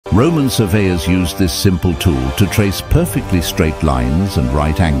Roman surveyors used this simple tool to trace perfectly straight lines and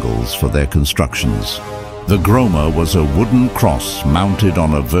right angles for their constructions. The groma was a wooden cross mounted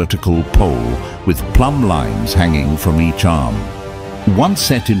on a vertical pole with plumb lines hanging from each arm. Once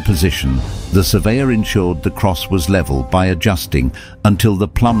set in position, the surveyor ensured the cross was level by adjusting until the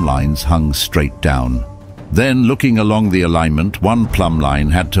plumb lines hung straight down. Then, looking along the alignment, one plumb line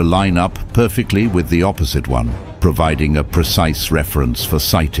had to line up perfectly with the opposite one, providing a precise reference for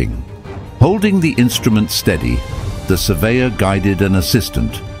sighting. Holding the instrument steady, the surveyor guided an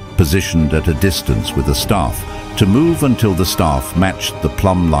assistant, positioned at a distance with a staff, to move until the staff matched the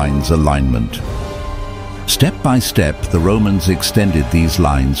plumb line's alignment. Step by step, the Romans extended these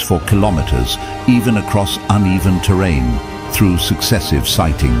lines for kilometers, even across uneven terrain, through successive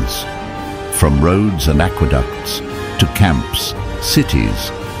sightings. From roads and aqueducts to camps,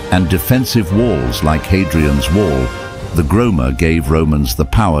 cities, and defensive walls like Hadrian's Wall, the groma gave Romans the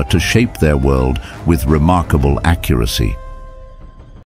power to shape their world with remarkable accuracy.